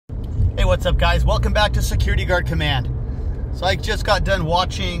what's up guys? Welcome back to Security Guard Command. So I just got done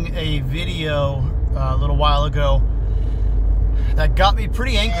watching a video a little while ago that got me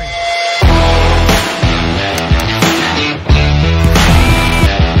pretty angry.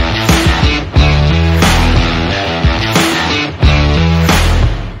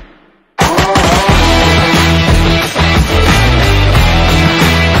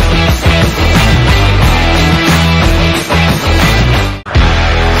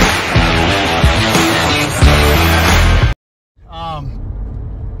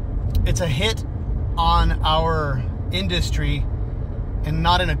 It's a hit on our industry and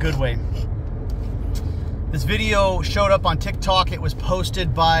not in a good way. This video showed up on TikTok. It was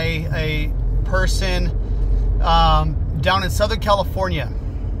posted by a person down in Southern California.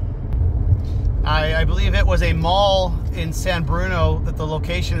 I believe it was a mall in San Bruno that the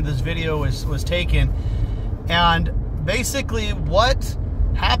location of this video was taken. And basically what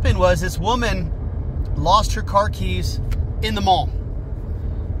happened was this woman lost her car keys in the mall.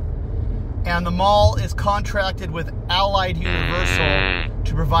 And the mall is contracted with Allied Universal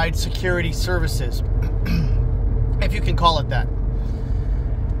to provide security services, if you can call it that.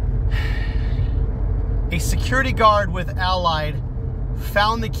 A security guard with Allied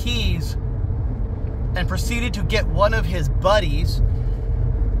found the keys and proceeded to get one of his buddies,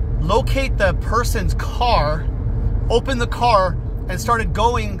 locate the person's car, open the car, and started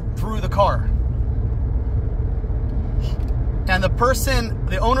going through the car. And the person,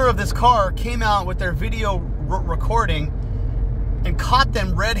 the owner of this car, came out with their video recording and caught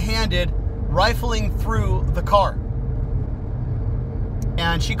them red-handed rifling through the car.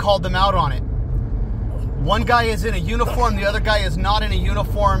 And she called them out on it. One guy is in a uniform, the other guy is not in a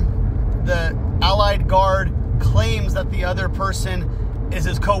uniform. The Allied guard claims that the other person is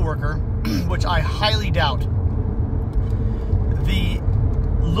his coworker, which I highly doubt. The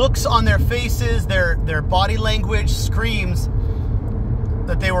looks on their faces, their body language screams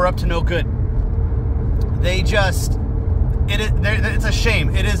that they were up to no good. It's a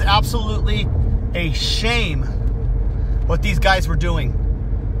shame. It is absolutely a shame what these guys were doing,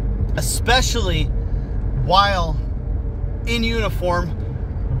 especially while in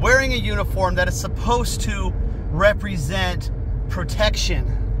uniform, wearing a uniform that is supposed to represent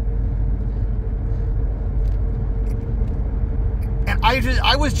protection. And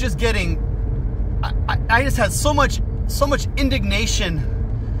I was just getting, I just had so much indignation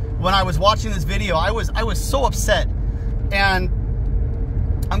when I was watching this video. I was so upset. And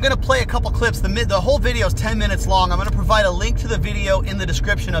I'm gonna play a couple clips. The whole video is 10 minutes long. I'm gonna provide a link to the video in the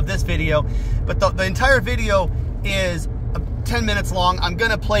description of this video, but the entire video is 10 minutes long. I'm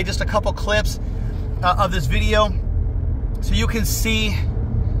gonna play just a couple clips of this video so you can see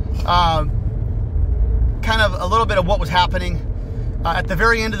kind of a little bit of what was happening. At the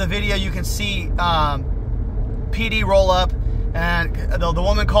very end of the video, you can see PD roll up, and the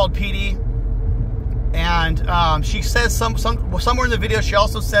woman called PD, and she says somewhere in the video, she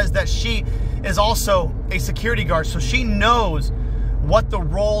also says that she is also a security guard, so she knows what the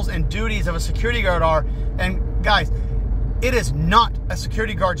roles and duties of a security guard are. And guys, it is not a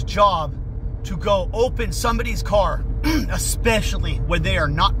security guard's job to go open somebody's car, especially when they are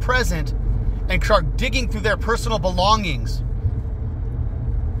not present, and start digging through their personal belongings.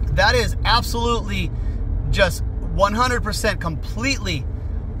 That is absolutely just 100% completely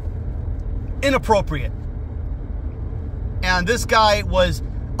inappropriate. And this guy was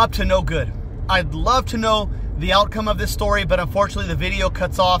up to no good. I'd love to know the outcome of this story, but unfortunately the video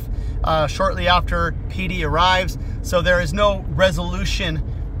cuts off shortly after PD arrives. So there is no resolution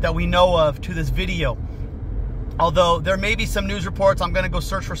that we know of to this video. Although there may be some news reports. I'm going to go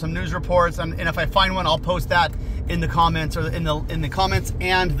search for some news reports, and if I find one, I'll post that in the comments, or in the comments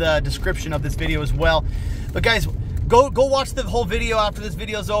and the description of this video as well. But guys, go watch the whole video after this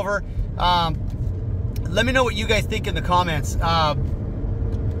video is over. Let me know what you guys think in the comments. I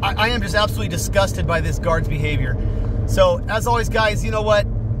am just absolutely disgusted by this guard's behavior. So as always, guys, you know what?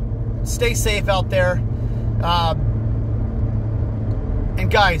 Stay safe out there.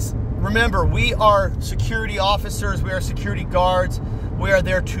 And guys, remember, we are security officers, we are security guards. We are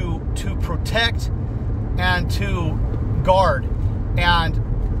there to protect and to guard. And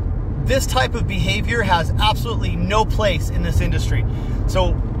this type of behavior has absolutely no place in this industry.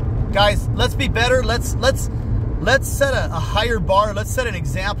 So guys, let's be better. Let's set a higher bar. Let's set an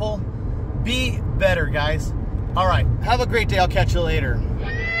example. Be better, guys. All right, have a great day. I'll catch you later.